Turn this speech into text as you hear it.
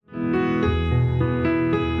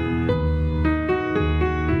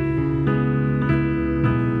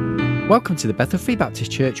Welcome to the Bethel Free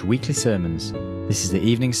Baptist Church weekly sermons. This is the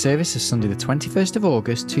evening service of Sunday the 21st of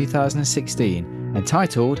August 2016,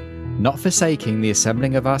 entitled Not Forsaking the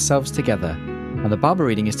Assembling of Ourselves Together, and the Bible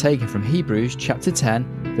reading is taken from Hebrews chapter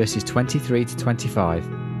 10 verses 23 to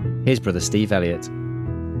 25. Here's Brother Steve Elliott.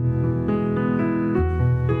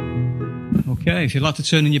 Okay, if you'd like to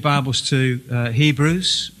turn in your Bibles to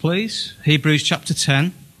Hebrews, please. Hebrews chapter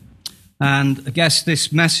 10. And I guess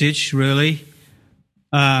this message, really,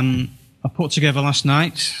 I put together last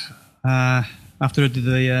night after I did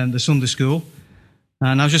the Sunday school.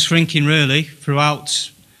 And I was just thinking, really,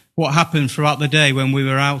 throughout what happened throughout the day when we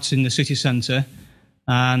were out in the city centre.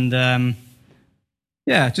 And,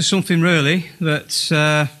 just something, really,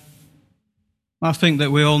 that I think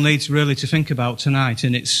that we all need really to think about tonight.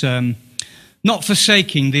 And it's not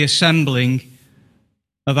forsaking the assembling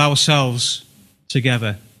of ourselves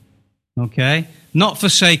together. Okay? Not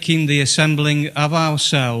forsaking the assembling of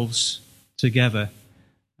ourselves together.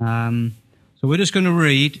 So we're just going to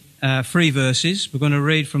read 3 verses. We're going to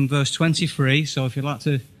read from verse 23. So if you'd like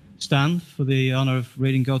to stand for the honour of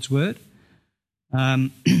reading God's Word. Verse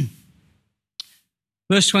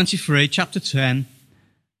 23, chapter 10,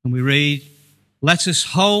 and we read, "Let us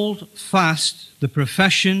hold fast the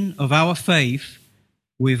profession of our faith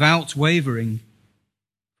without wavering,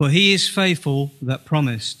 for he is faithful that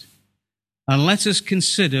promised. And let us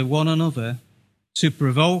consider one another to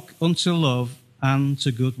provoke unto love and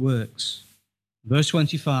to good works." Verse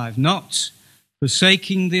 25, "Not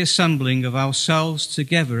forsaking the assembling of ourselves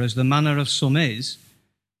together as the manner of some is,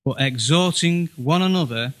 but exhorting one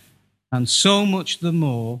another, and so much the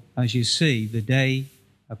more as you see the day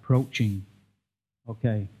approaching."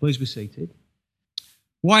 Okay, please be seated.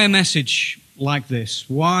 Why a message like this?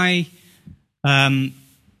 Why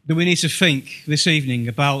do we need to think this evening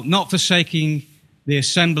about not forsaking the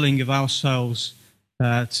assembling of ourselves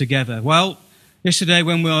together? Well, yesterday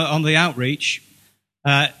when we were on the outreach,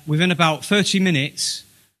 within about 30 minutes,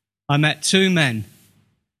 I met 2 men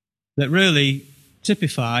that really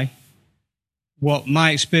typify what my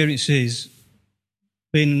experience is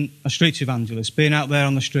being a street evangelist, being out there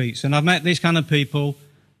on the streets. And I've met these kind of people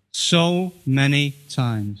so many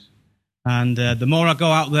times. And the more I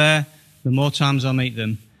go out there, the more times I meet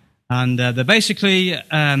them. And they're basically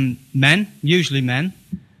men, usually men.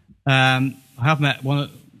 I have met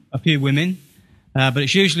a few women, but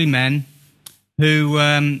it's usually men who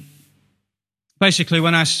basically,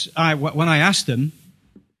 when I ask them,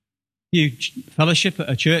 "Do you fellowship at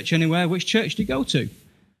a church anywhere? Which church do you go to?"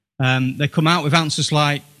 They come out with answers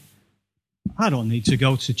like, "I don't need to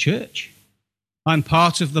go to church. I'm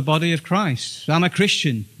part of the body of Christ. I'm a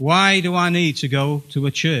Christian. Why do I need to go to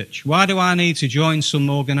a church? Why do I need to join some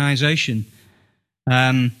organisation?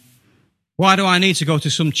 Why do I need to go to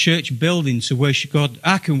some church building to worship God?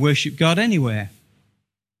 I can worship God anywhere.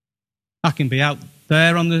 I can be out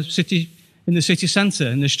there in the city centre,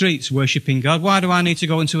 in the streets, worshipping God. Why do I need to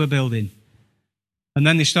go into a building?" And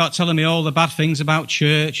then they start telling me all the bad things about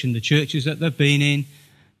church and the churches that they've been in,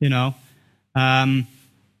 you know.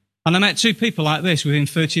 And I met 2 people like this within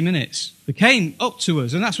 30 minutes. They came up to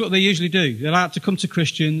us, and that's what they usually do. They like to come to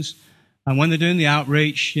Christians, and when they're doing the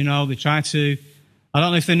outreach, you know, they try to, I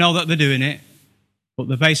don't know if they know that they're doing it, but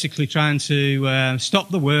they're basically trying to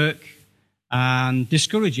stop the work and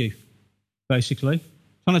discourage you, basically.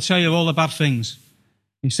 Trying to tell you all the bad things,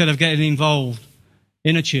 instead of getting involved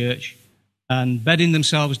in a church and bedding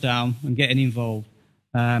themselves down and getting involved.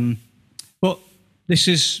 But this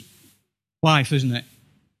is life, isn't it?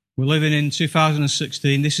 We're living in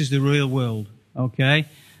 2016. This is the real world, okay?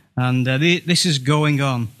 And this is going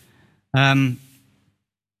on.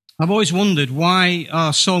 I've always wondered, why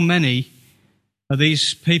are so many of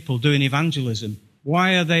these people doing evangelism?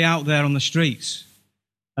 Why are they out there on the streets?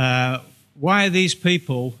 Why are these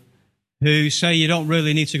people who say you don't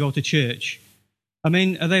really need to go to church? I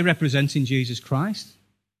mean, are they representing Jesus Christ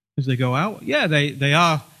as they go out? Yeah, they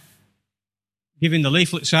are giving the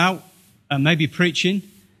leaflets out and maybe preaching.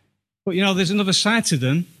 But, you know, there's another side to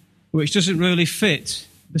them which doesn't really fit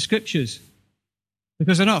the Scriptures,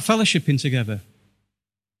 because they're not fellowshipping together.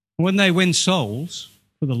 And when they win souls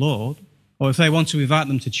for the Lord, or if they want to invite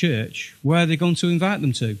them to church, where are they going to invite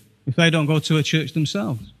them to if they don't go to a church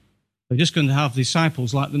themselves? They're just going to have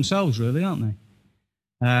disciples like themselves, really, aren't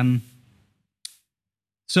they?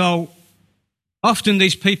 So often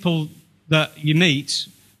these people that you meet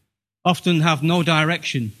often have no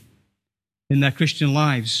direction in their Christian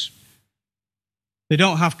lives. They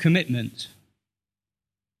don't have commitment.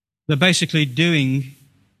 They're basically doing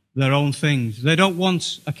their own things. They don't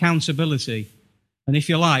want accountability. And if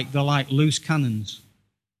you like, they're like loose cannons.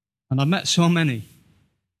 And I've met so many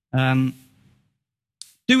Do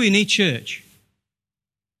we need church?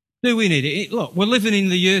 Do we need it? Look, we're living in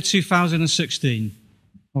the year 2016,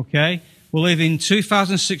 okay? We're living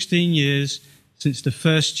 2016 years since the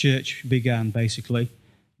first church began, basically.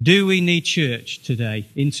 Do we need church today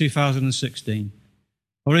in 2016?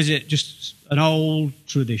 Or is it just an old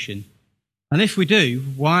tradition? And if we do,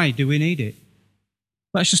 why do we need it?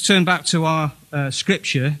 Let's just turn back to our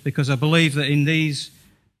scripture, because I believe that in these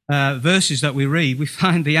verses that we read, we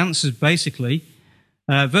find the answers basically.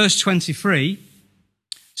 Verse 23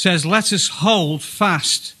 says, let us hold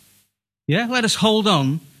fast. Yeah, let us hold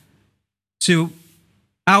on to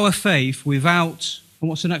our faith without, and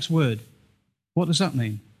what's the next word? What does that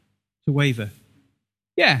mean? To waver.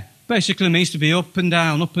 Yeah, basically means to be up and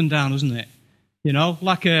down, doesn't it? You know,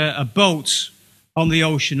 like a boat on the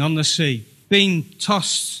ocean, on the sea, being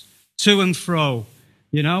tossed to and fro,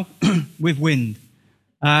 you know, with wind.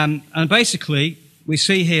 And basically, we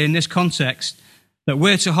see here in this context that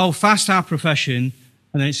we're to hold fast our profession,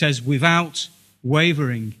 and then it says, without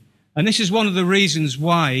wavering. And this is one of the reasons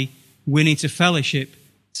why we need to fellowship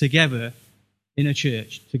together in a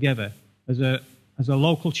church, together, as a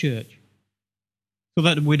local church, so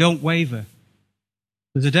that we don't waver.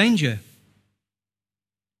 There's a danger.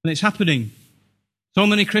 And it's happening. So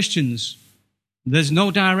many Christians, there's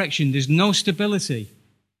no direction, there's no stability,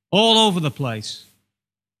 all over the place.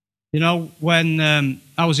 You know, when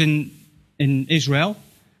I was in Israel,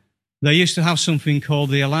 they used to have something called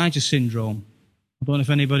the Elijah syndrome. I don't know if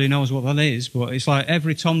anybody knows what that is, but it's like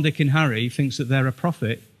every Tom, Dick and Harry thinks that they're a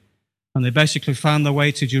prophet, and they basically found their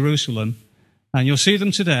way to Jerusalem. And you'll see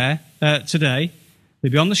them today. They'll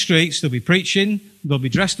be on the streets, they'll be preaching, they'll be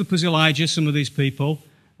dressed up as Elijah, some of these people.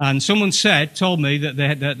 And someone told me that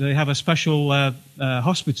they have a special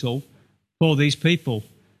hospital for these people.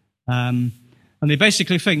 And they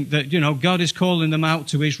basically think that, you know, God is calling them out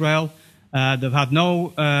to Israel. They've had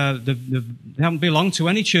they haven't belonged to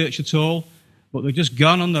any church at all, but they've just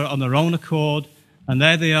gone on their own accord. And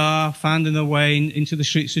there they are, finding their way into the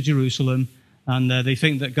streets of Jerusalem. And they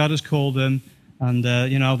think that God has called them. And,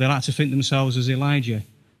 you know, they like to think themselves as Elijah.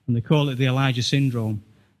 And they call it the Elijah syndrome.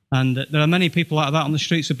 And there are many people like that on the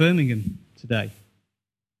streets of Birmingham today.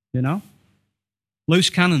 You know? Loose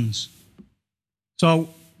cannons. So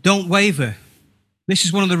don't waver. This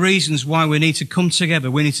is one of the reasons why we need to come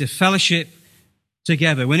together. We need to fellowship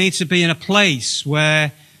together. We need to be in a place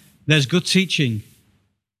where there's good teaching,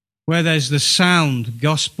 where there's the sound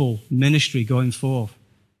gospel ministry going forth.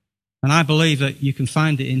 And I believe that you can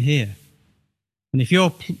find it in here. And if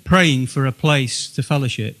you're praying for a place to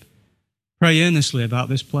fellowship, pray earnestly about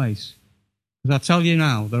this place. Because I tell you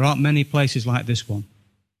now, there aren't many places like this one.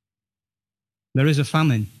 There is a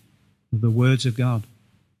famine of the words of God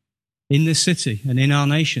in this city and in our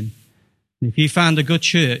nation. And if you find a good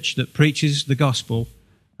church that preaches the gospel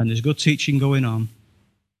and there's good teaching going on,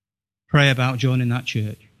 pray about joining that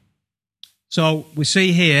church. So we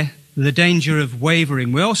see here the danger of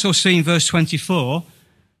wavering. We also see in verse 24,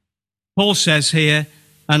 Paul says here,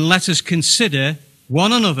 and let us consider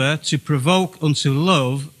one another to provoke unto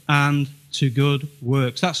love and to good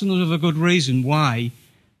works. That's another good reason why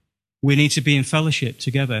we need to be in fellowship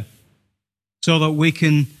together, so that we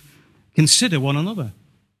can consider one another.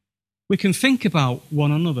 We can think about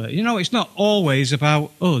one another. You know, it's not always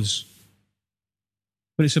about us,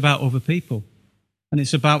 but it's about other people. And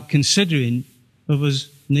it's about considering others'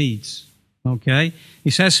 needs. Okay? He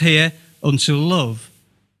says here, unto love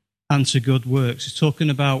and to good works. He's talking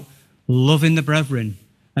about loving the brethren,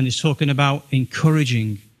 and he's talking about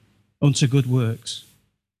encouraging unto good works.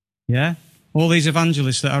 Yeah? All these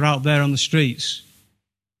evangelists that are out there on the streets,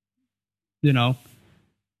 you know,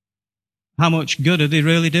 how much good are they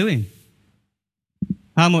really doing?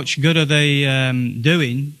 How much good are they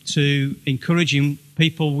doing to encouraging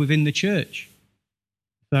people within the church?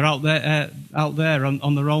 They're out there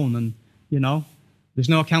on their own, and, you know, there's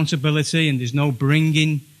no accountability, and there's no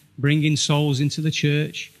bringing souls into the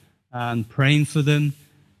church and praying for them,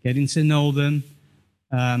 getting to know them.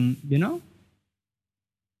 You know,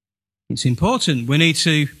 it's important. We need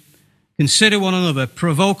to consider one another,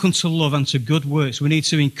 provoke unto love and to good works. We need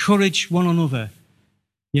to encourage one another.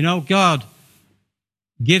 You know, God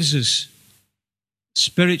gives us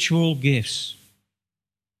spiritual gifts,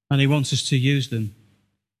 and he wants us to use them.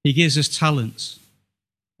 He gives us talents.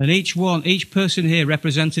 And each person here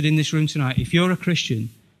represented in this room tonight, if you're a Christian,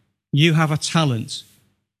 you have a talent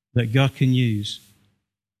that God can use.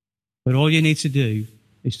 But all you need to do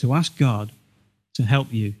is to ask God to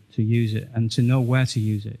help you to use it and to know where to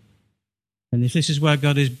use it. And if this is where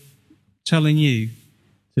God is telling you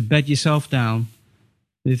to bed yourself down,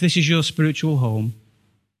 if this is your spiritual home,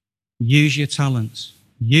 Use your talents.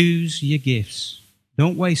 Use your gifts.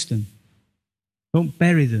 Don't waste them. Don't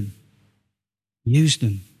bury them. Use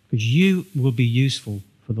them, because you will be useful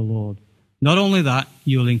for the Lord. Not only that,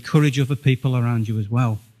 you'll encourage other people around you as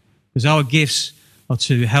well, because our gifts are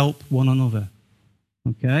to help one another.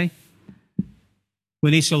 Okay? We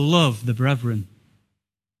need to love the brethren.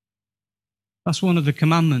 That's one of the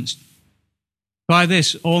commandments. By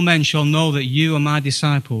this, all men shall know that you are my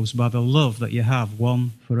disciples, by the love that you have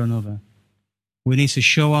one for another. We need to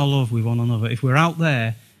show our love with one another. If we're out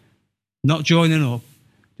there, not joining up,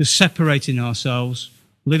 just separating ourselves,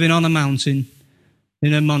 living on a mountain,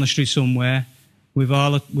 in a monastery somewhere, with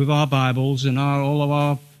our Bibles and all of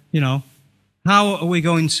our, how are we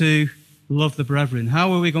going to love the brethren?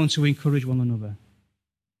 How are we going to encourage one another?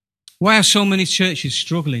 Why are so many churches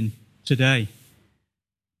struggling today?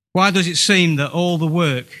 Why does it seem that all the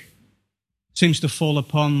work seems to fall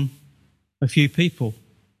upon a few people?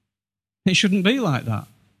 It shouldn't be like that.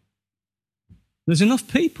 There's enough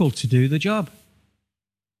people to do the job.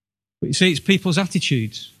 But you see, it's people's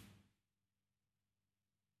attitudes.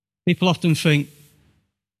 People often think,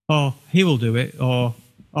 oh, he will do it, or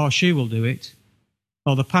she will do it,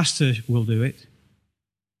 or the pastor will do it.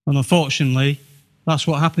 And unfortunately, that's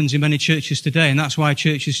what happens in many churches today, and that's why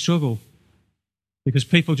churches struggle. Because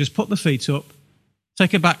people just put their feet up,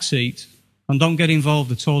 take a back seat, and don't get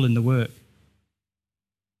involved at all in the work.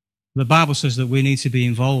 The Bible says that we need to be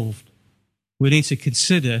involved. We need to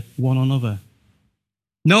consider one another.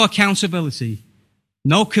 No accountability,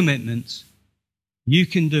 no commitment. You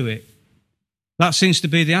can do it. That seems to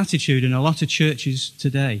be the attitude in a lot of churches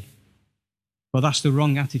today. But that's the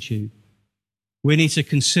wrong attitude. We need to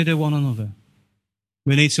consider one another.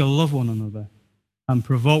 We need to love one another and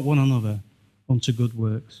provoke one another unto good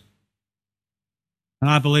works. And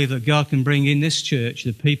I believe that God can bring in this church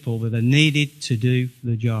the people that are needed to do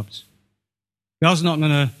the jobs. God's not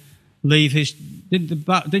going to leave his...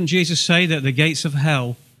 Didn't Jesus say that the gates of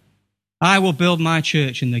hell, I will build my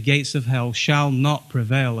church and the gates of hell shall not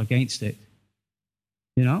prevail against it?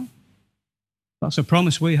 That's a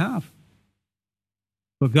promise we have.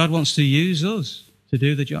 But God wants to use us to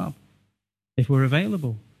do the job if we're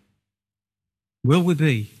available. Will we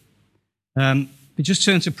be? We just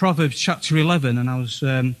turned to Proverbs chapter 11, and I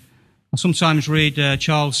sometimes read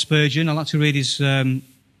Charles Spurgeon. I like to read his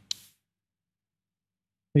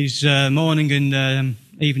morning and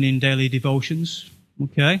evening daily devotions.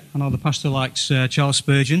 Okay, I know the pastor likes Charles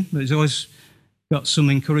Spurgeon, but he's always got some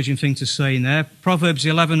encouraging thing to say in there. Proverbs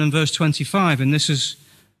 11 and verse 25, and this is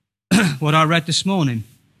what I read this morning.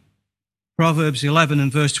 Proverbs 11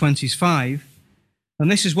 and verse 25,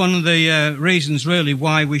 and this is one of the reasons really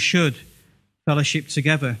why we should fellowship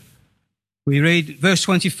together. We read verse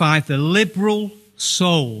 25, the liberal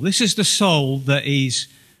soul. This is the soul that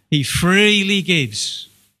he freely gives.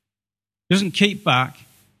 Doesn't keep back.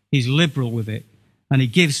 He's liberal with it. And he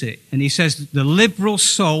gives it. And he says, the liberal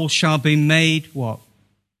soul shall be made what?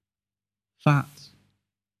 Fat.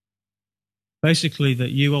 Basically,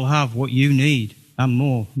 that you will have what you need and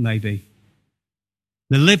more, maybe.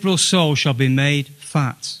 The liberal soul shall be made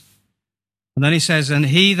fat. And then he says, and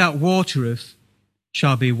he that watereth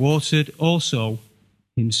shall be watered also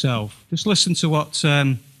himself. Just listen to what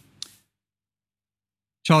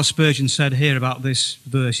Charles Spurgeon said here about this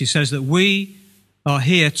verse. He says that we are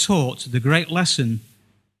here taught the great lesson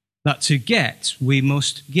that to get we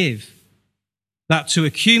must give, that to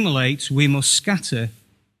accumulate we must scatter,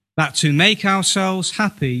 that to make ourselves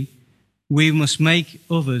happy we must make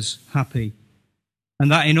others happy,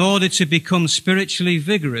 and that in order to become spiritually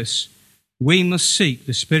vigorous we must seek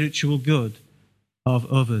the spiritual good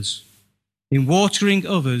of others. In watering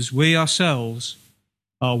others, we ourselves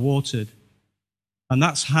are watered. And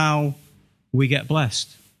that's how we get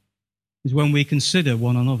blessed, is when we consider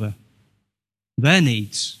one another, their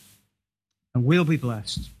needs, and we'll be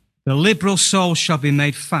blessed. The liberal soul shall be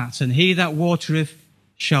made fat, and he that watereth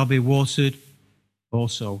shall be watered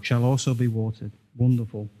also, shall also be watered.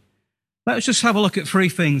 Wonderful. Let's just have a look at three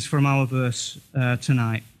things from our verse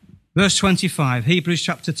tonight. Verse 25, Hebrews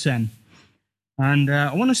chapter 10. And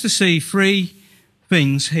I want us to see three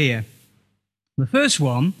things here. The first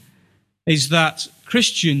one is that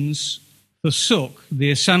Christians forsook the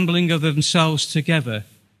assembling of themselves together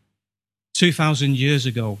 2,000 years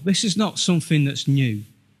ago. This is not something that's new.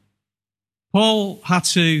 Paul had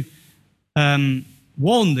to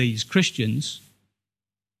warn these Christians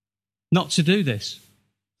not to do this.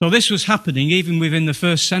 So this was happening even within the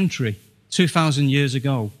first century, 2,000 years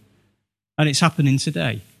ago. And it's happening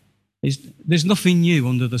today. There's nothing new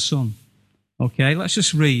under the sun. Okay, let's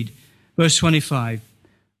just read verse 25.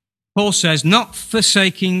 Paul says, not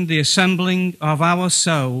forsaking the assembling of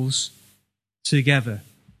ourselves together.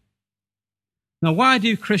 Now, why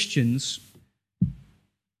do Christians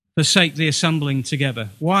forsake the assembling together?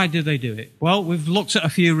 Why do they do it? Well, we've looked at a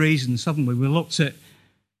few reasons, haven't we? We've looked at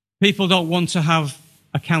people don't want to have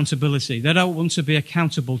accountability. They don't want to be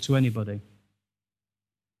accountable to anybody.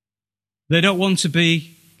 They don't want to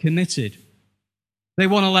be committed. They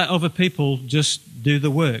want to let other people just do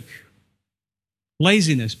the work.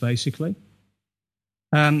 Laziness, basically.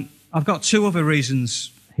 I've got two other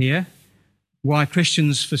reasons here why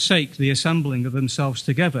Christians forsake the assembling of themselves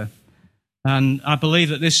together. And I believe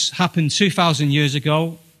that this happened 2,000 years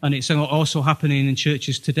ago, and it's also happening in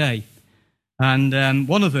churches today. And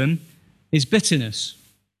one of them is bitterness.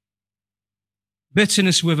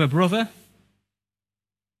 Bitterness with a brother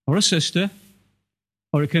or a sister,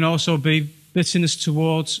 or it can also be bitterness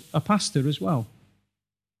towards a pastor as well.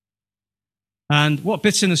 And what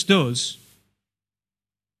bitterness does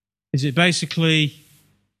is it basically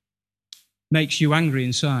makes you angry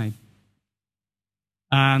inside.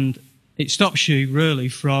 And it stops you really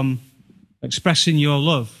from expressing your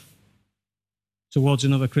love towards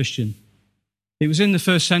another Christian. It was in the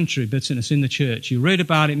first century, bitterness in the church. You read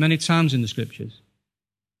about it many times in the scriptures.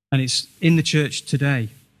 And it's in the church today.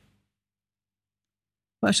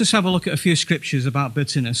 Let's just have a look at a few scriptures about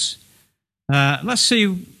bitterness. Let's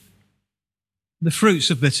see the fruits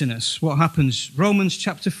of bitterness. What happens? Romans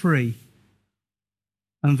chapter 3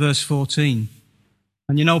 and verse 14.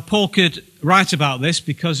 And you know, Paul could write about this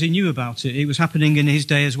because he knew about it. It was happening in his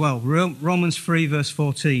day as well. Romans 3 verse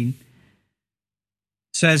 14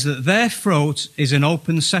 says that their throat is an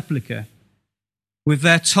open sepulchre. With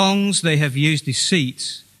their tongues they have used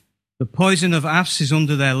deceit. The poison of asps is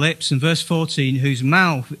under their lips. And verse 14, whose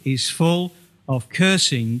mouth is full of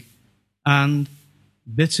cursing and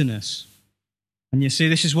bitterness. And you see,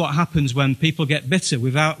 this is what happens when people get bitter.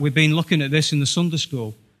 We've been looking at this in the Sunday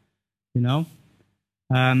school, you know.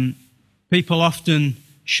 People often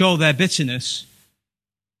show their bitterness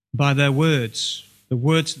by their words, the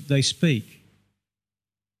words that they speak.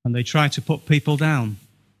 And they try to put people down.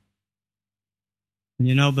 And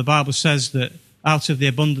you know, the Bible says that out of the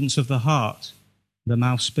abundance of the heart, the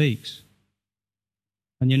mouth speaks.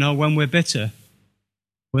 And you know, when we're bitter,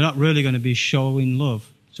 we're not really going to be showing love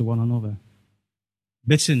to one another.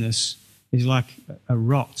 Bitterness is like a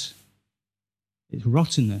rot. It's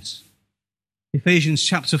rottenness. Ephesians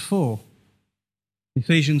chapter 4.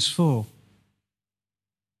 Ephesians 4.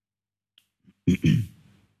 And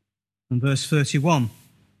verse 31.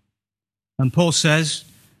 And Paul says,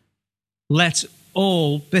 let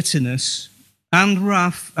all bitterness and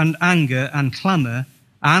wrath and anger and clamour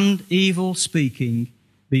and evil speaking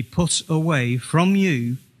be put away from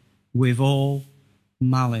you with all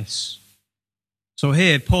malice. So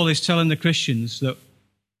here, Paul is telling the Christians that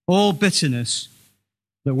all bitterness,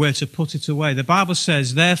 that we're to put it away. The Bible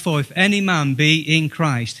says, therefore, if any man be in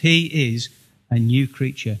Christ, he is a new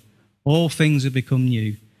creature. All things have become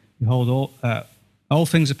new. Behold, all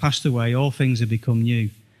things are passed away, all things have become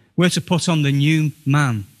new. We're to put on the new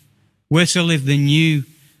man. We're to live the new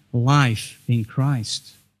life in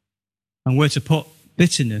Christ. And we're to put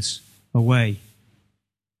bitterness away.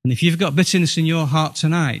 And if you've got bitterness in your heart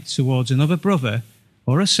tonight towards another brother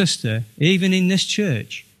or a sister, even in this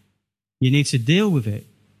church, you need to deal with it.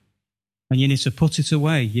 And you need to put it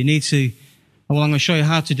away. You need to, well, I'm going to show you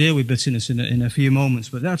how to deal with bitterness in a few moments.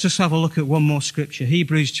 But let's just have a look at one more scripture.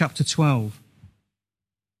 Hebrews chapter 12.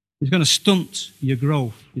 It's going to stunt your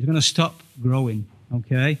growth. It's going to stop growing,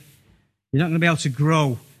 okay? You're not going to be able to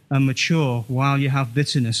grow and mature while you have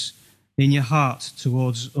bitterness in your heart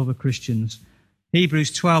towards other Christians.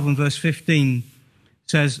 Hebrews 12 and verse 15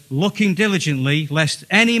 says, looking diligently, lest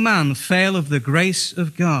any man fail of the grace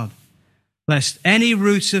of God, lest any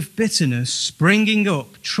root of bitterness springing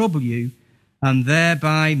up trouble you, and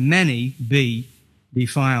thereby many be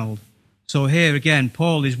defiled. So here again,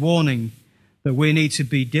 Paul is warning that we need to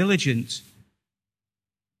be diligent,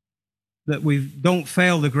 that we don't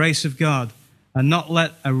fail the grace of God, and not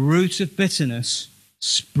let a root of bitterness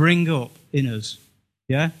spring up in us,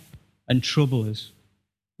 yeah, and trouble us.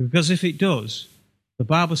 Because if it does, the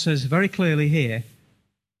Bible says very clearly here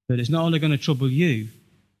that it's not only going to trouble you,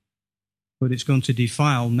 but it's going to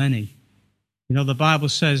defile many. You know, the Bible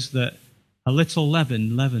says that a little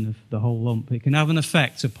leaven of the whole lump. It can have an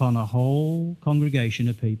effect upon a whole congregation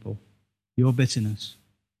of people. Your bitterness.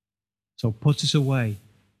 So put it away.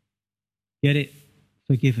 Get it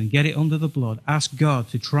forgiven. Get it under the blood. Ask God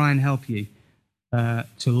to try and help you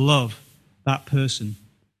to love that person.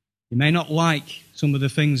 You may not like some of the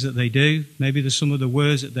things that they do. Maybe there's some of the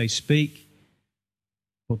words that they speak.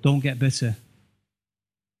 But don't get bitter,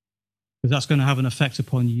 because that's going to have an effect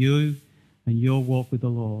upon you and your walk with the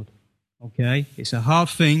Lord. Okay? It's a hard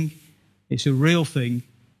thing. It's a real thing.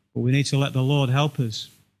 But we need to let the Lord help us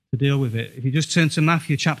to deal with it. If you just turn to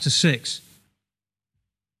Matthew chapter 6.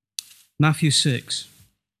 Matthew 6.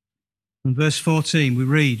 And verse 14, we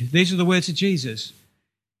read, these are the words of Jesus.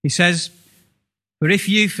 He says, "For if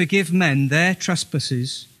you forgive men their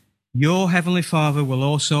trespasses, your heavenly Father will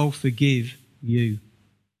also forgive you.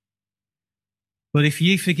 But if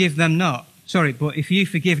you forgive not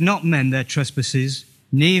men their trespasses,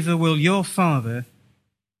 neither will your Father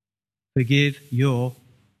forgive your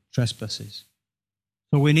trespasses."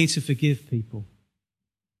 So we need to forgive people.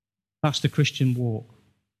 That's the Christian walk.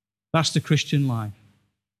 That's the Christian life.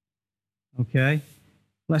 Okay?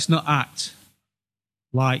 Let's not act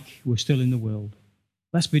like we're still in the world.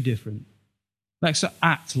 Let's be different. Let's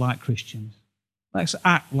act like Christians. Let's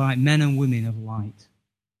act like men and women of light.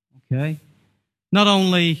 Okay? Not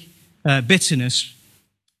only bitterness,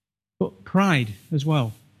 but pride as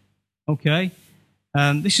well. Okay?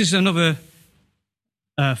 This is another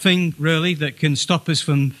thing, really, that can stop us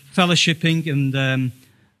from fellowshipping and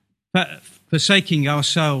forsaking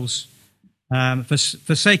ourselves,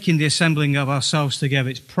 forsaking the assembling of ourselves together.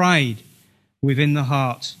 It's pride within the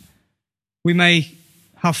heart. We may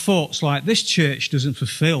have thoughts like, this church doesn't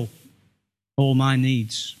fulfill all my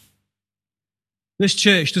needs. This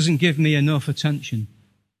church doesn't give me enough attention.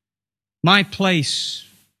 My place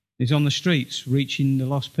is on the streets, reaching the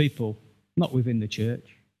lost people, not within the church.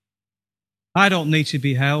 I don't need to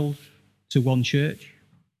be held to one church.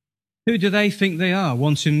 Who do they think they are,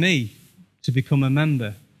 wanting me to become a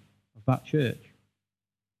member of that church?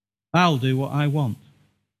 I'll do what I want.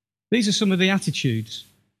 These are some of the attitudes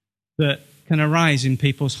that can arise in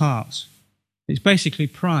people's hearts. It's basically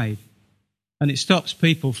pride, and it stops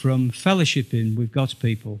people from fellowshipping with God's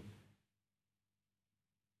people.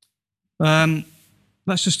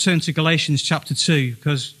 Let's just turn to Galatians chapter 2,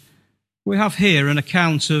 because we have here an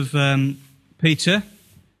account of Peter,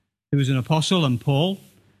 who was an apostle, and Paul.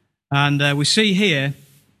 And we see here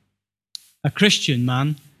a Christian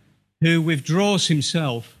man who withdraws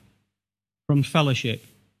himself from fellowship.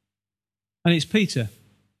 And it's Peter,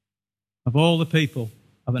 of all the people,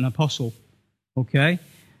 of an apostle. Okay?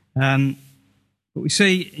 But we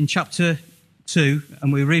see in chapter 2,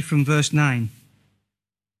 and we read from verse 9.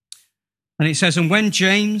 And it says, "And when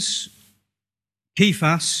James,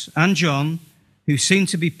 Cephas, and John, who seemed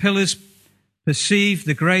to be pillars, perceived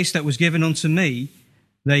the grace that was given unto me,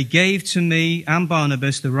 they gave to me and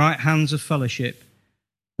Barnabas the right hands of fellowship,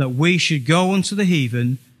 that we should go unto the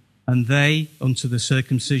heathen, and they unto the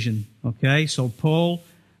circumcision." Okay, so Paul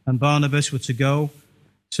and Barnabas were to go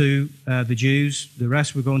to the Jews, the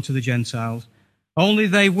rest were going to the Gentiles. "Only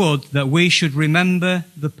they would that we should remember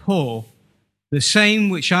the poor, the same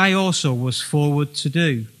which I also was forward to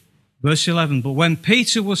do." Verse 11, "But when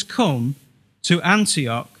Peter was come to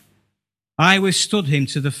Antioch, I withstood him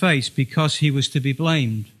to the face, because he was to be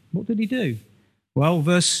blamed." What did he do? Well,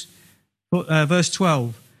 verse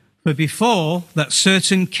 12, "For before that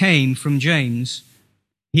certain came from James,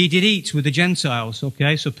 he did eat with the Gentiles."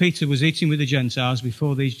 Okay, so Peter was eating with the Gentiles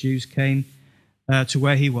before these Jews came to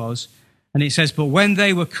where he was. And it says, "But when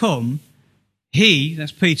they were come, he,"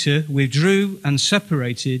 that's Peter, "withdrew and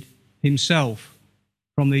separated himself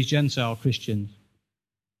from these Gentile Christians."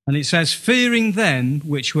 And it says, "Fearing them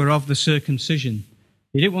which were of the circumcision."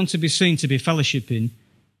 He didn't want to be seen to be fellowshipping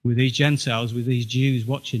with these Gentiles, with these Jews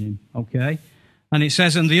watching him. Okay? And it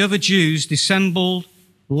says, "And the other Jews dissembled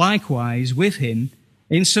likewise with him,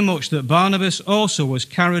 insomuch that Barnabas also was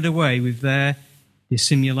carried away with their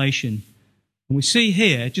dissimulation." And we see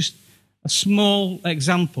here just a small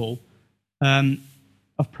example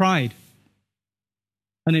of pride.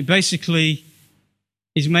 And it basically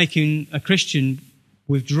is making a Christian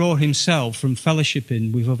withdraw himself from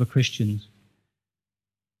fellowshipping with other Christians.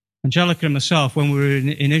 Angelica and myself, when we were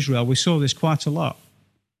in Israel, we saw this quite a lot.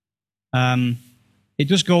 It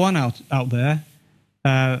does go on out there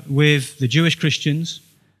with the Jewish Christians.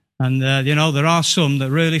 And, there are some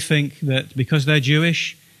that really think that because they're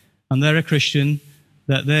Jewish and they're a Christian,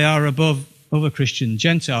 that they are above other Christians,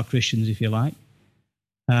 Gentile Christians, if you like.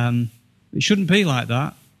 It shouldn't be like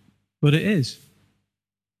that, but it is.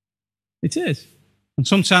 It is. And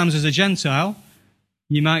sometimes as a Gentile,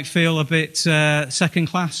 you might feel a bit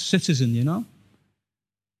second-class citizen,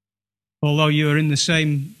 Although you are in the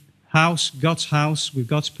same house, God's house, with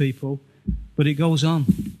God's people, but it goes on.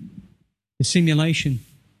 Dissimulation.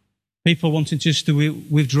 People wanting just to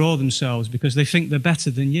withdraw themselves because they think they're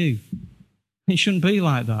better than you. It shouldn't be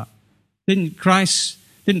like that. Didn't Christ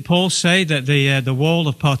Didn't Paul say that the wall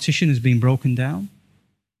of partition has been broken down?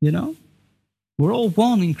 You know? We're all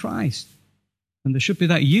one in Christ. And there should be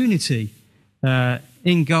that unity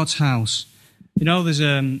in God's house. You know, there's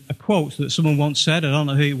a quote that someone once said, I don't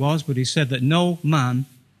know who it was, but he said that no man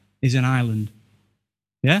is an island.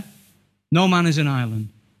 Yeah? No man is an island.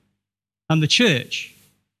 And the church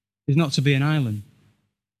is not to be an island.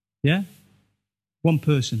 Yeah? One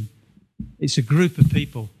person. It's a group of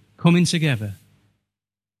people coming together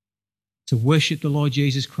to worship the Lord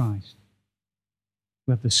Jesus Christ.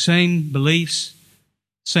 We have the same beliefs,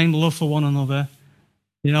 same love for one another.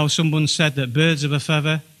 You know, someone said that birds of a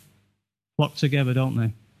feather flock together, don't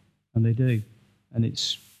they? And they do. And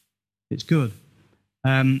it's good.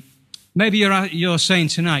 Maybe you're saying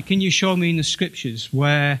tonight, can you show me in the scriptures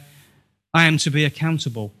where I am to be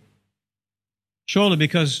accountable? Surely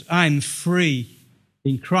because I'm free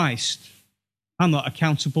in Christ, I'm not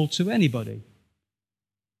accountable to anybody.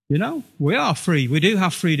 You know, we are free. We do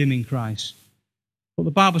have freedom in Christ. But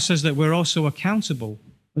the Bible says that we're also accountable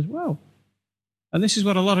as well. And this is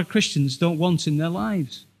what a lot of Christians don't want in their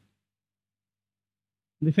lives.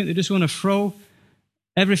 They think they just want to throw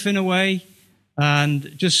everything away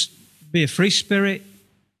and just be a free spirit.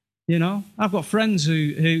 You know, I've got friends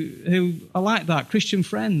who are like that, Christian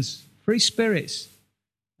friends, free spirits,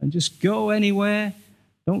 and just go anywhere,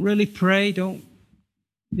 don't really pray,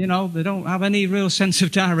 they don't have any real sense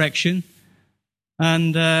of direction.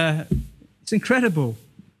 And it's incredible.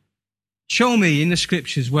 Show me in the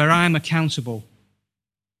scriptures where I'm accountable.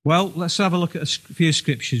 Well, let's have a look at a few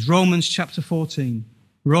scriptures. Romans chapter 14.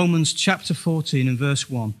 Romans chapter 14 and verse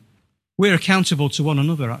 1. We're accountable to one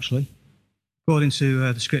another, actually, according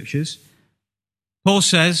to the scriptures. Paul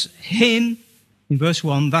says, him, in verse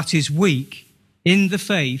 1, that is weak in the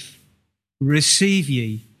faith, receive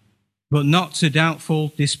ye, but not to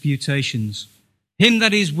doubtful disputations. Him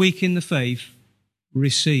that is weak in the faith,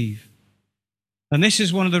 receive. And this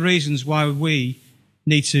is one of the reasons why we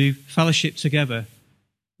need to fellowship together,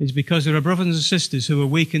 is because there are brothers and sisters who are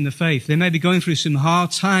weak in the faith. They may be going through some hard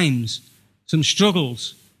times, some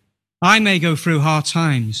struggles. I may go through hard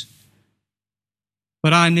times,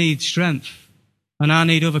 but I need strength, and I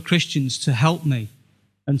need other Christians to help me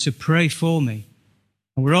and to pray for me.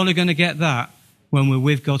 And we're only going to get that when we're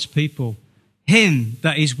with God's people. Him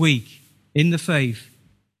that is weak in the faith,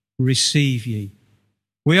 receive ye.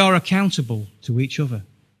 We are accountable to each other.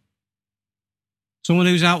 Someone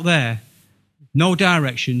who's out there, no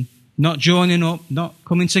direction, not joining up, not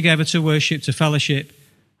coming together to worship, to fellowship,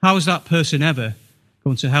 how is that person ever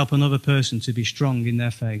going to help another person to be strong in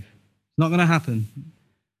their faith? It's not going to happen.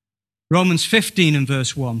 Romans 15 and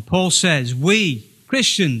verse 1, Paul says, we,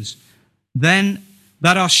 Christians, then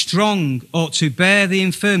that are strong ought to bear the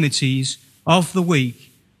infirmities of the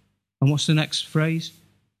weak. And what's the next phrase?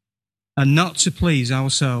 And not to please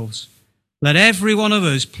ourselves. Let every one of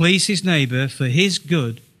us please his neighbour for his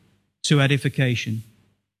good, to edification.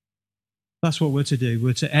 That's what we're to do.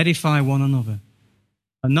 We're to edify one another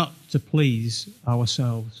and not to please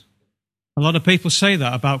ourselves. A lot of people say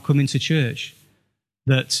that about coming to church,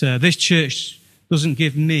 that this church doesn't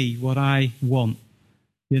give me what I want,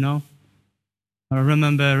 you know. I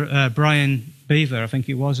remember Brian Beaver, I think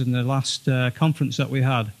it was, in the last conference that we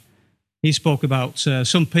had. He spoke about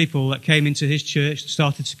some people that came into his church,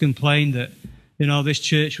 started to complain that, you know, this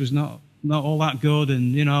church was not all that good,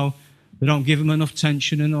 and, you know, they don't give them enough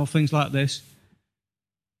attention and all things like this.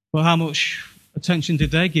 Well, how much attention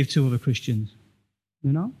did they give to other Christians?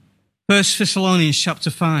 You know? 1 Thessalonians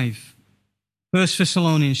chapter 5. 1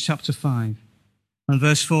 Thessalonians chapter 5 and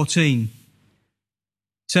verse 14. It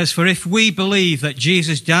says, for if we believe that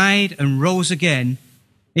Jesus died and rose again,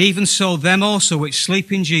 even so them also which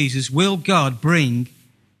sleep in Jesus will God bring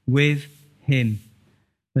with him.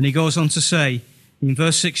 Then he goes on to say, in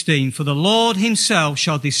verse 16, for the Lord himself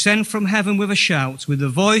shall descend from heaven with a shout, with the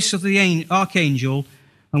voice of the archangel,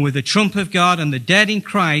 and with the trump of God, and the dead in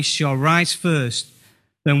Christ shall rise first.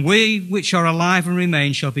 Then we which are alive and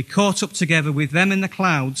remain shall be caught up together with them in the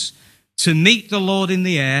clouds to meet the Lord in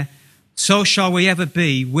the air. So shall we ever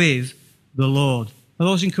be with the Lord. Are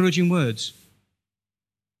those encouraging words?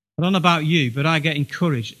 I don't know about you, but I get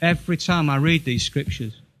encouraged every time I read these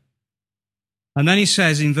scriptures. And then he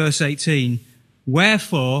says in verse 18,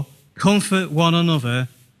 wherefore comfort one another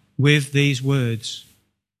with these words.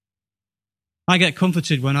 I get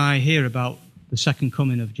comforted when I hear about the second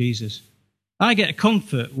coming of Jesus. I get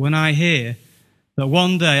comfort when I hear that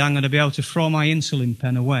one day I'm going to be able to throw my insulin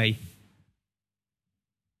pen away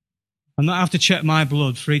and not have to check my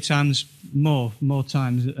blood 3 times more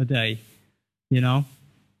times a day, you know.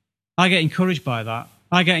 I get encouraged by that.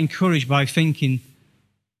 I get encouraged by thinking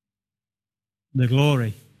the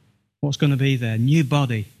glory. What's going to be there? New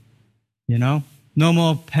body, you know? No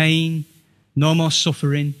more pain, no more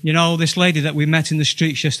suffering. You know, this lady that we met in the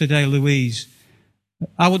streets yesterday, Louise,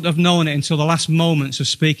 I wouldn't have known it until the last moments of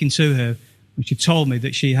speaking to her when she told me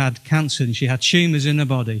that she had cancer and she had tumours in her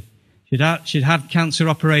body. She'd had cancer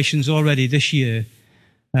operations already this year.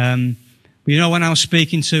 But you know, when I was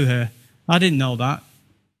speaking to her, I didn't know that.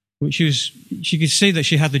 But she could see that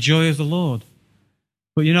she had the joy of the Lord.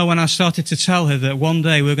 But you know, when I started to tell her that one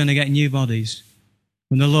day we're going to get new bodies,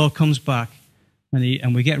 when the Lord comes back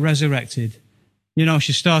and we get resurrected, you know,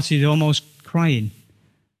 she started almost crying.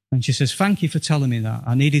 And she says, thank you for telling me that.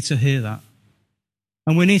 I needed to hear that.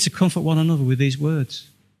 And we need to comfort one another with these words.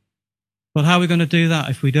 But how are we going to do that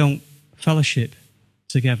if we don't fellowship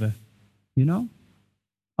together? You know?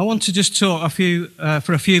 I want to just talk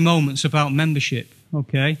for a few moments about membership,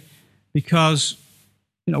 okay? Because,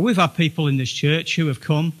 you know, we've had people in this church who have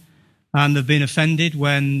come and they've been offended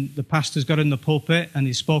when the pastor's got in the pulpit and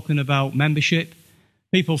he's spoken about membership.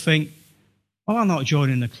 People think, well, I'm not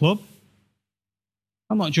joining the club.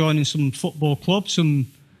 I'm not joining some football club, some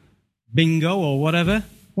bingo or whatever.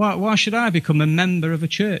 Why should I become a member of a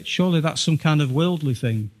church? Surely that's some kind of worldly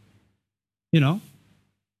thing. You know?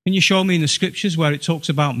 Can you show me in the scriptures where it talks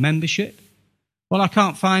about membership? Well, I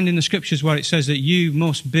can't find in the scriptures where it says that you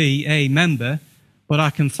must be a member, but I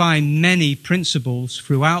can find many principles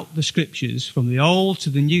throughout the scriptures, from the Old to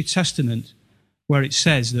the New Testament, where it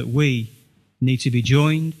says that we need to be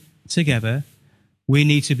joined together, we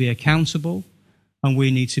need to be accountable, and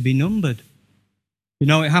we need to be numbered. You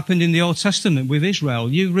know, it happened in the Old Testament with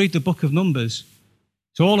Israel. You read the book of Numbers.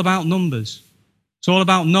 It's all about numbers. It's all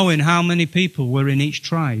about knowing how many people were in each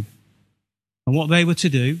tribe and what they were to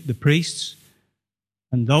do, the priests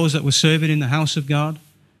and those that were serving in the house of God.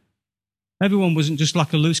 Everyone wasn't just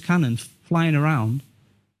like a loose cannon flying around.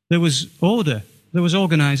 There was order. There was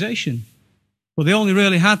organization. But they only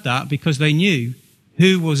really had that because they knew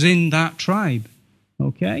who was in that tribe.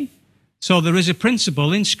 Okay? So there is a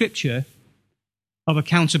principle in Scripture of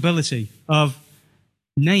accountability, of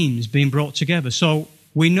names being brought together. So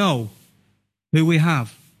we know who we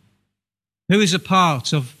have, who is a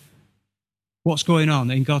part of what's going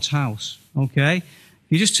on in God's house. Okay?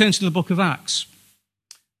 You just turn to the book of Acts.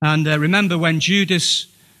 And remember when Judas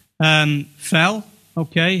fell,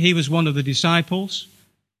 okay, he was one of the disciples,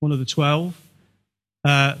 one of the 12,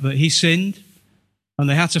 but he sinned, and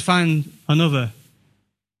they had to find another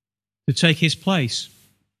to take his place,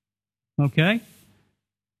 okay,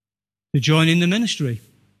 to join in the ministry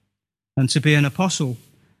and to be an apostle.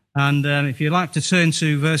 And if you like to turn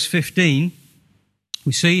to verse 15,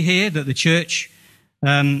 we see here that the church,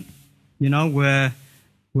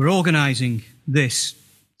 we're organizing this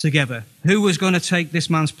together. Who was going to take this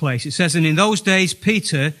man's place? It says, and in those days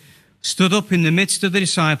Peter stood up in the midst of the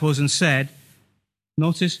disciples and said,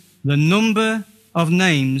 notice, the number of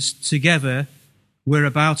names together were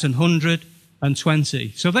about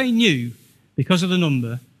 120. So they knew, because of the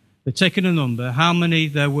number, they'd taken a number, how many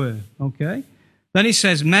there were. Okay? Then he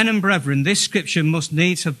says, men and brethren, this scripture must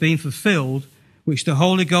needs have been fulfilled, which the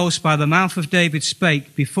Holy Ghost by the mouth of David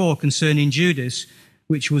spake before concerning Judas,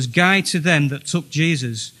 which was guide to them that took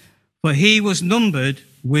Jesus. For he was numbered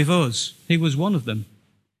with us. He was one of them.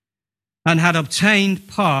 And had obtained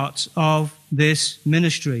part of this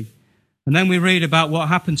ministry. And then we read about what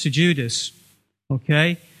happened to Judas.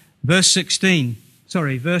 Okay? Verse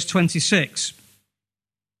 26.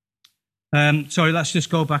 Let's just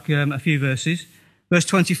go back a few verses. Verse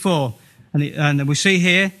 24. And we see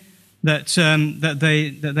here that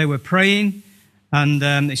they were praying. And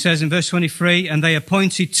it says in verse 23, and they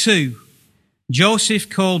appointed two, Joseph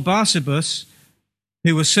called Barsabas,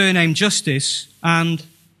 who was surnamed Justus, and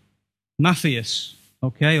Matthias,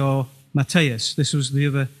 okay, or Matthias. This was the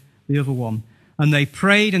other one. And they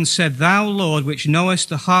prayed and said, thou, Lord, which knowest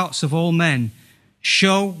the hearts of all men,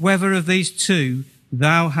 show whether of these two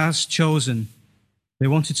thou hast chosen. They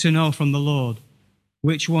wanted to know from the Lord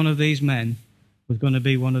which one of these men was going to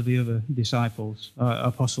be one of the other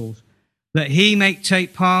apostles, that he may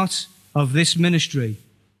take part of this ministry.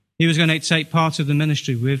 He was going to take part of the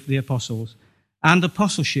ministry with the apostles and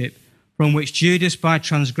apostleship, from which Judas by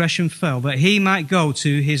transgression fell, that he might go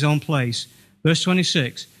to his own place. Verse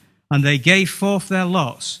 26, and they gave forth their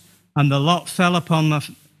lots, and the lot fell upon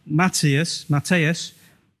Matthias,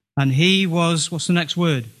 and he was, what's the next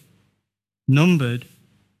word? Numbered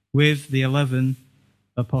with the 11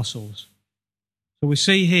 apostles. So we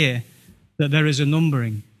see here that there is a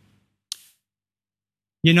numbering.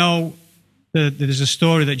 You know, there's a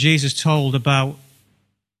story that Jesus told about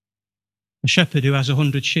a shepherd who has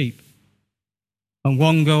 100 sheep. and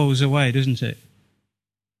one goes away, doesn't it?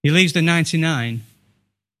 He leaves the 99,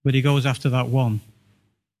 but he goes after that one.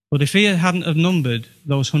 But if he hadn't have numbered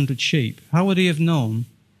those 100 sheep, how would he have known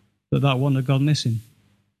that that one had gone missing?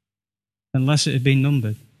 Unless it had been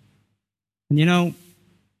numbered. And you know,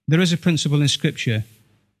 there is a principle in Scripture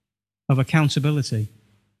of accountability.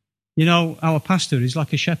 You know, our pastor is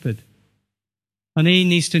like a shepherd, and he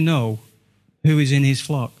needs to know who is in his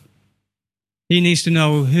flock. He needs to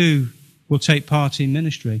know who will take part in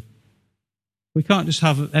ministry. We can't just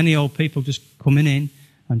have any old people just coming in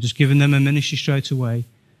and just giving them a ministry straight away.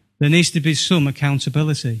 There needs to be some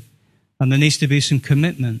accountability, and there needs to be some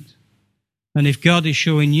commitment. And if God is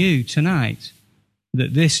showing you tonight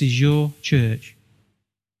that this is your church,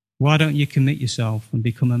 why don't you commit yourself and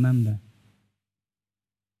become a member?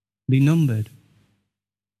 Be numbered.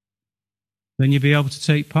 Then you'll be able to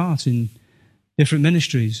take part in different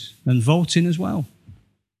ministries and voting as well.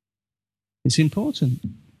 It's important.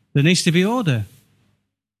 There needs to be order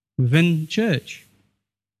within church.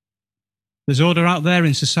 There's order out there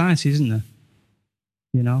in society, isn't there?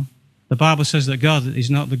 You know, the Bible says that God is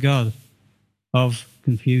not the God of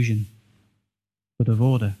confusion, but of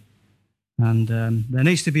order. And there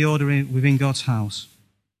needs to be order within God's house.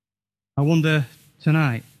 I wonder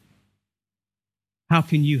tonight, how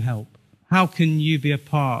can you help? How can you be a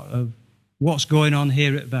part of what's going on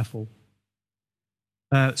here at Bethel?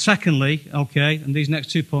 Secondly, okay, and these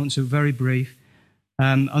next 2 points are very brief.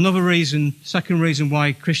 Second reason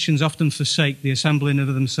why Christians often forsake the assembling of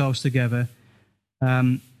themselves together.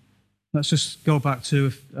 Let's just go back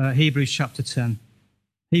to Hebrews chapter 10.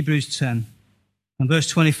 Hebrews 10 and verse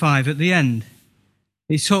 25 at the end.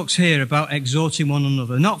 He talks here about exhorting one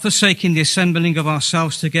another, not forsaking the assembling of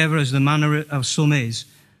ourselves together as the manner of some is,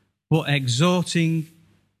 but exhorting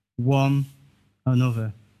one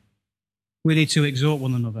another. We need to exhort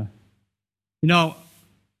one another. You know,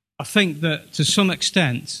 I think that to some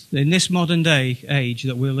extent, in this modern day age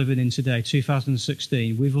that we're living in today,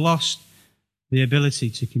 2016, we've lost the ability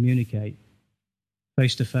to communicate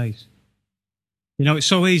face to face. You know, it's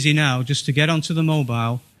so easy now just to get onto the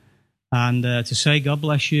mobile and to say, God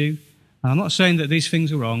bless you. And I'm not saying that these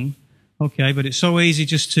things are wrong, okay, but it's so easy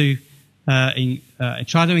just to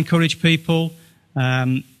try to encourage people,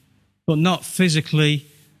 but not physically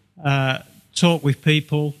talk with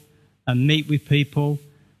people and meet with people.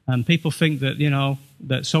 And people think that, you know,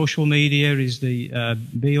 that social media is the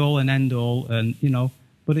be-all and end-all, and, you know,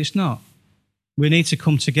 but it's not. We need to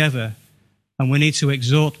come together and we need to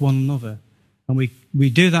exhort one another. And we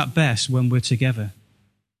do that best when we're together.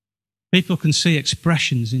 People can see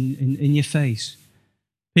expressions in your face.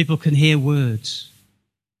 People can hear words.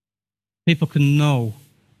 People can know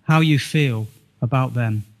how you feel about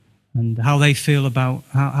them and how they feel about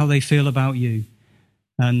how they feel about you.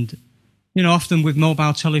 And, you know, often with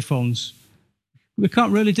mobile telephones, we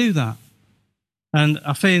can't really do that. And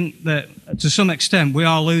I think that to some extent we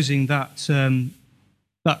are losing that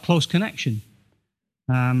close connection.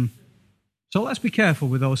 So let's be careful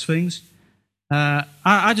with those things.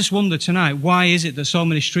 I just wonder tonight, why is it that so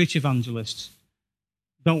many street evangelists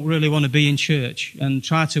don't really want to be in church and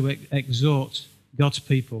try to exhort God's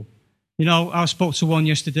people? You know, I spoke to one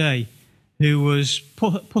yesterday who was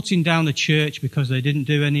putting down the church because they didn't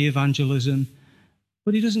do any evangelism,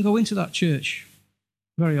 but he doesn't go into that church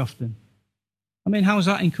very often. I mean, how is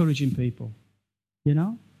that encouraging people? You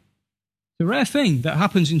know? It's a rare thing that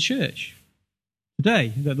happens in church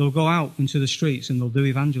today, that they'll go out into the streets and they'll do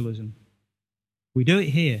evangelism. We do it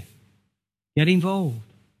here. Get involved.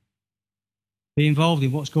 Be involved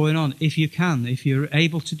in what's going on if you can, if you're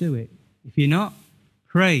able to do it. If you're not,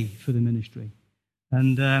 pray for the ministry.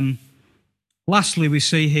 And lastly, we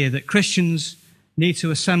see here that Christians need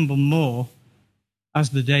to assemble more as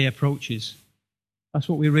the day approaches. That's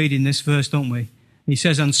what we read in this verse, don't we? He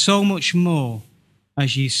says, and so much more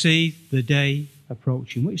as ye see the day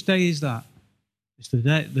approaching. Which day is that? It's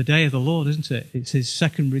the day of the Lord, isn't it? It's his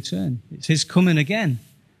second return. It's his coming again.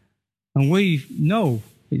 And we know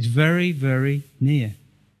it's very, very near.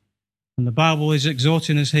 And the Bible is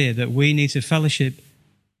exhorting us here that we need to fellowship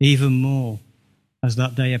even more as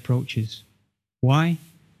that day approaches. Why?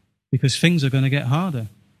 Because things are going to get harder.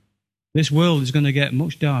 This world is going to get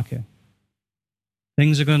much darker.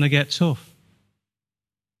 Things are going to get tough.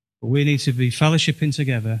 But we need to be fellowshipping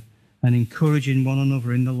together and encouraging one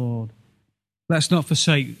another in the Lord. Let's not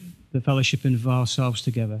forsake the fellowshipping of ourselves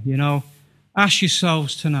together. You know, ask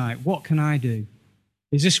yourselves tonight, what can I do?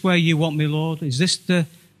 Is this where you want me, Lord? Is this the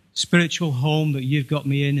spiritual home that you've got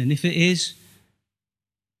me in? And if it is,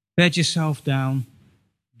 bed yourself down,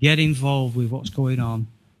 get involved with what's going on,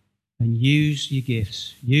 and use your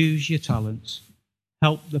gifts, use your talents,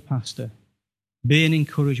 help the pastor. Be an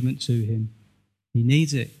encouragement to him. He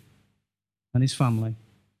needs it, and his family.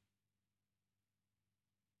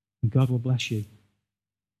 And God will bless you.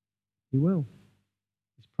 He will.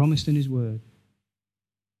 He's promised in his word.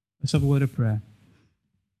 Let's have a word of prayer.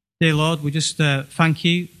 Dear Lord, we just thank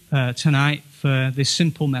you tonight for this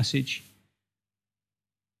simple message.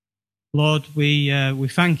 Lord, we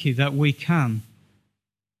thank you that we can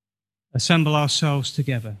assemble ourselves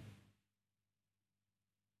together.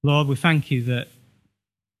 Lord, we thank you that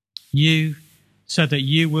you said that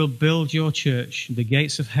you will build your church. The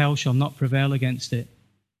gates of hell shall not prevail against it.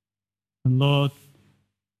 And Lord,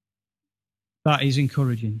 that is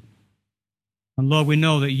encouraging. And Lord, we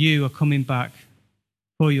know that you are coming back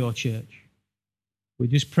for your church. We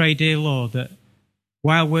just pray, dear Lord, that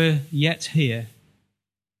while we're yet here,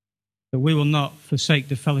 that we will not forsake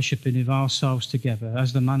the fellowshipping of ourselves together,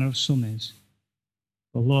 as the manner of some is.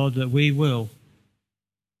 But Lord, that we will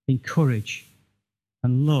encourage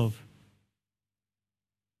and love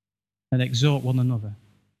and exhort one another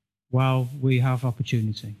while we have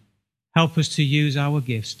opportunity. Help us to use our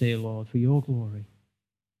gifts, dear Lord, for your glory.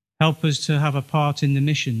 Help us to have a part in the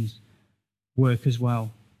missions work as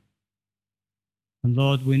well. And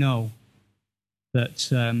Lord, we know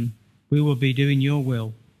that we will be doing your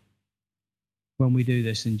will when we do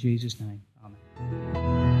this in Jesus' name.